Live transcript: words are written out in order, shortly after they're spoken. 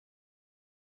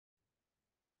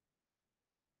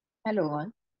Hello all,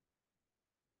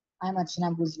 I'm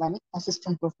Archana Bhuswani,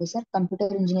 Assistant Professor, Computer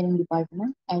Engineering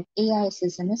Department at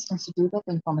AISSMS Institute of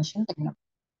Information Technology.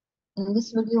 In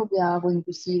this video, we are going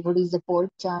to see what is the PERT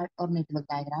chart or network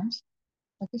diagrams.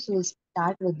 Okay, so we'll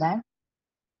start with that.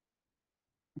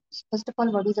 First of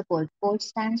all, what is a PERT? PERT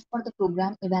stands for the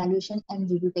Program Evaluation and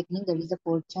Review Technique. That is the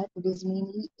PERT chart. It is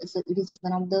it is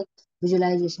one of the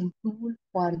visualization tool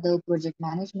for the project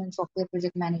management, software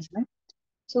project management.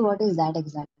 So what is that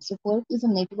exactly? So PERT is a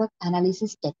network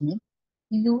analysis technique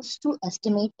used to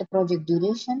estimate the project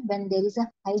duration when there is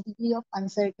a high degree of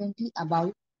uncertainty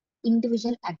about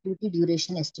individual activity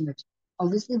duration estimates.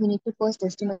 Obviously, we need to first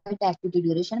estimate the activity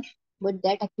duration, but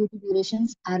that activity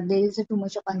durations are there is a too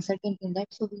much of uncertainty in that,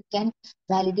 so we can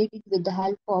validate it with the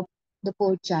help of the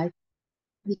PERT chart.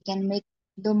 We can make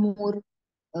the more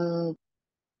uh,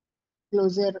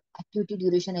 closer activity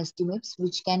duration estimates,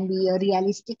 which can be a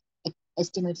realistic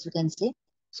estimates, you can say.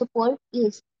 So PERT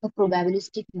is a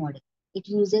probabilistic model. It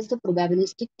uses the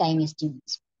probabilistic time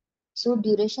estimates. So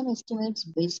duration estimates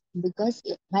based because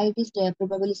why it is the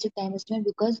probabilistic time estimate,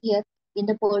 because here in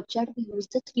the PERT chart we use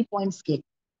the 3-point scale.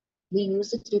 We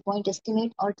use the 3-point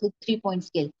estimate or the 3-point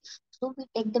scale. So we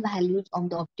take the values of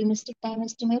the optimistic time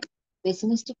estimate,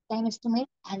 pessimistic time estimate,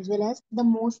 as well as the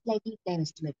most likely time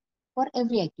estimate for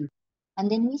every activity. And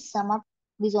then we sum up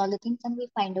these all the things and we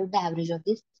find out the average of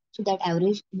this. So that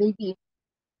average will be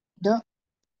the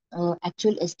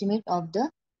actual estimate of the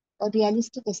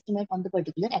realistic estimate on the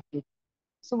particular activity.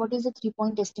 So what is the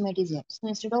 3-point estimate is here. So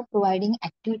instead of providing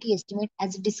activity estimate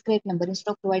as a discrete number,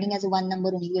 instead of providing as a one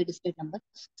number only a discrete number,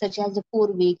 such as the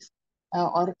 4 weeks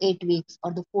or 8 weeks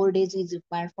or the 4 days is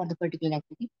required for the particular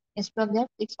activity. Instead of that,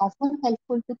 it's often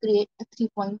helpful to create a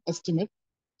 3-point estimate.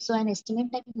 So an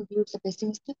estimate that includes a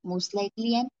pessimistic, most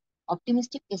likely, and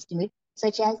optimistic estimate,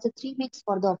 such as the 3 weeks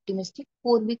for the optimistic,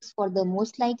 4 weeks for the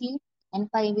most likely, and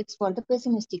 5 weeks for the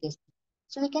pessimistic estimate.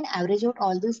 So we can average out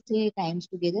all these three times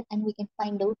together and we can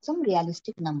find out some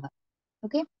realistic number.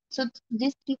 Okay. So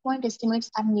these 3-point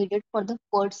estimates are needed for the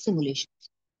PERT simulation.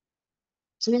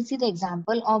 So we'll see the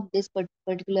example of this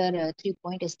particular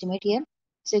 3-point estimate here.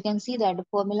 So you can see that the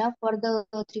formula for the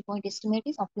 3-point estimate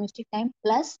is optimistic time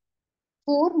plus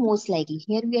 4 most likely.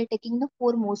 Here we are taking the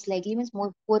 4 most likely, means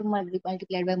more 4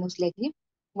 multiplied by most likely,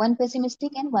 1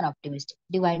 pessimistic and 1 optimistic,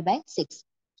 divided by 6.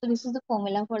 So this is the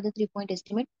formula for the 3-point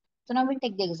estimate. So now we'll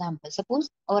take the example. Suppose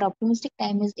our optimistic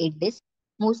time is 8 days,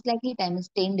 most likely time is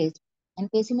 10 days,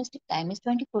 and pessimistic time is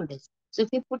 24 days. So if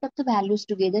we put up the values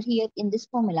together here in this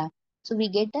formula, so we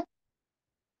get the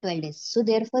 12 days. So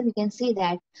therefore, we can say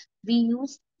that we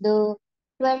use the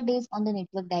 12 days on the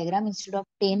network diagram instead of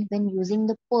 10 when using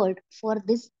the PERT for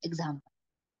this example,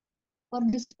 for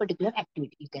this particular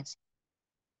activity, you can say.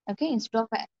 Okay, instead of,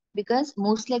 because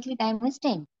most likely time is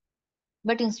 10.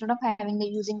 But instead of having the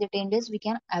using the 10 days, we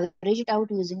can average it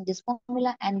out using this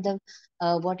formula and the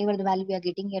whatever the value we are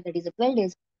getting here, that is the 12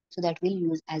 days. So that we'll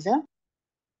use as a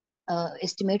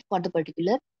estimate for the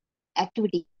particular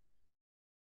activity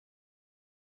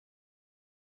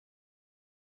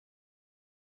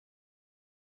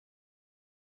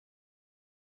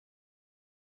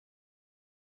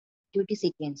activity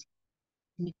sequence.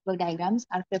 Network diagrams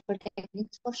are preferred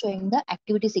techniques for showing the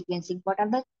activity sequencing. What are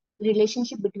the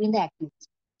relationship between the activities?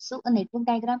 So a network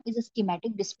diagram is a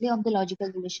schematic display of the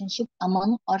logical relationship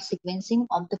among or sequencing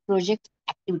of the project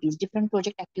activities. Different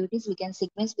project activities we can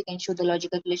sequence, we can show the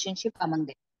logical relationship among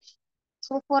them.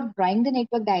 So for drawing the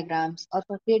network diagrams or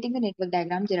for creating the network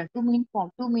diagrams, there are two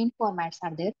main formats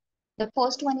are there. The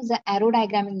first one is the arrow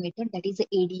diagramming method, that is the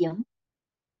ADM,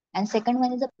 and second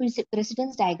one is the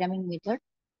precedence diagramming method,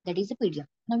 that is the PDM.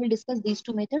 Now we'll discuss these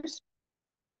two methods.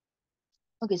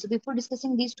 Okay, so before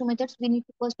discussing these two methods, we need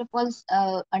to first of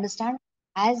all understand,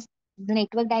 as the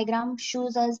network diagram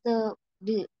shows us the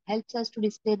helps us to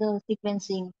display the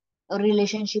sequencing or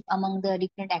relationship among the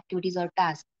different activities or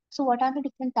tasks. So what are the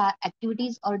different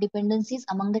activities or dependencies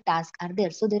among the tasks are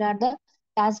there? So there are the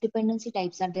task dependency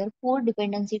types are there, four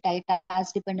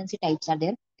task dependency types are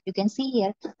there. You can see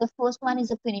here, the first one is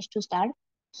a finish to start.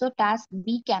 So task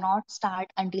B cannot start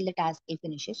until the task A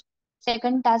finishes.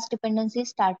 Second task dependency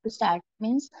start to start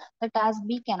means the task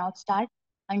B cannot start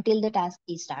until the task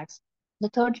A starts. The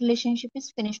third relationship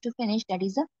is finish to finish, that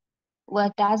is where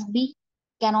task B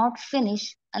cannot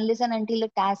finish unless and until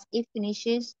the task A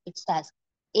finishes its task.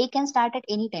 A can start at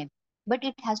any time, but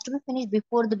it has to be finished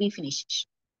before the B finishes.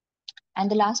 And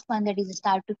the last one, that is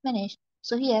start to finish.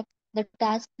 So here the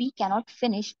task B cannot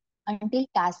finish until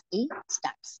task A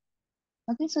starts.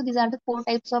 Okay, so these are the four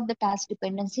types of the task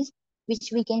dependencies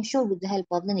which we can show with the help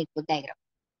of the network diagram.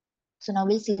 So now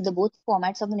we'll see the both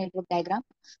formats of the network diagram.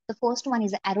 The first one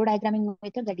is the arrow diagramming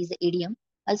method, that is the ADM,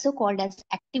 also called as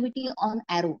activity on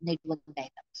arrow network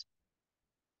diagrams.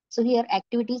 So here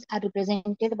activities are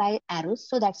represented by arrows.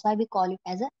 So that's why we call it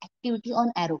as a activity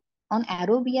on arrow. On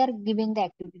arrow, we are giving the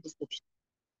activity description.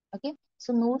 Okay.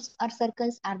 So nodes or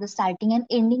circles are the starting and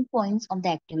ending points of the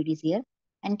activities here.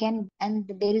 And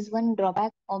there is one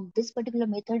drawback of this particular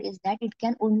method is that it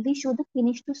can only show the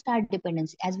finish to start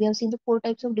dependency. As we have seen, the four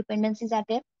types of dependencies are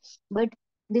there, but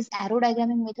this arrow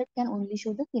diagramming method can only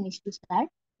show the finish to start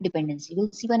dependency.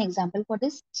 We'll see one example for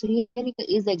this. So here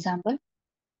is the example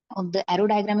of the arrow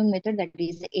diagramming method, that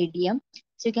is the ADM.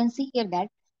 So you can see here that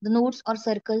the nodes or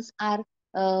circles are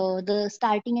the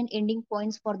starting and ending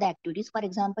points for the activities. For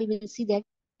example, we'll see that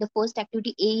the first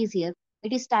activity A is here.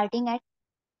 It is starting at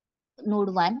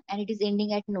node 1 and it is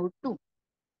ending at node 2.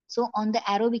 So on the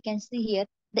arrow, we can see here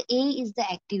the A is the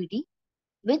activity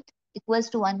with equals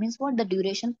to 1 means what? The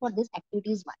duration for this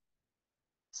activity is 1.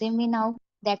 Same way now,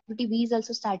 the activity B is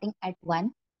also starting at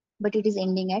 1, but it is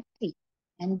ending at 3.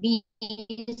 And B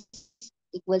is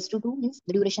equals to 2 means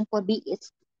the duration for B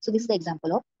is. So this is the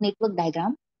example of network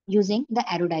diagram using the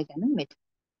arrow diagramming method.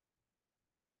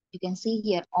 You can see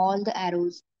here all the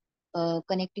arrows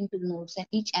connecting to the nodes, and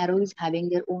each arrow is having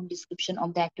their own description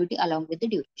of the activity along with the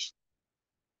duration.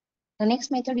 The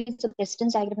next method is the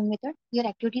precedence diagramming method. Here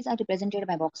activities are represented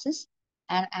by boxes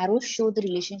and arrows show the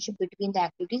relationship between the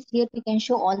activities. Here we can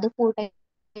show all the four types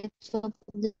of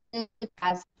the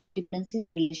task dependency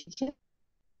relationship.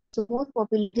 So more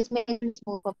popular, this method is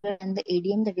more popular than the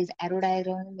ADM, that is arrow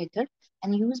diagram method,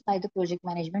 and used by the project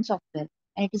management software.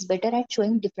 And it is better at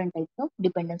showing different types of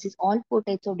dependencies. All four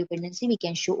types of dependency we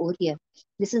can show over here.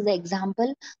 This is the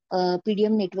example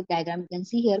PDM network diagram. You can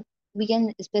see here, we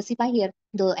can specify here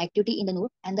the activity in the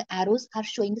node, and the arrows are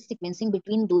showing the sequencing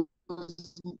between those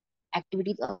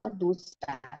activities or those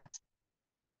tasks.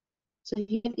 So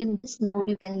here in this node,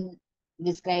 you can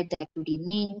describe the activity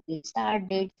name, the start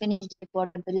date, finish date,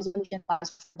 what are the resolution pass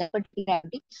for that particular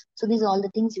activity. So these are all the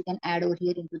things you can add over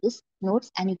here into this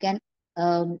nodes, and you can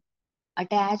um,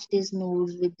 attach these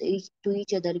nodes with to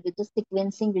each other with the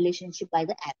sequencing relationship by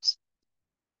the apps.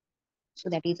 So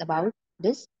that is about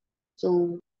this.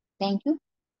 So thank you.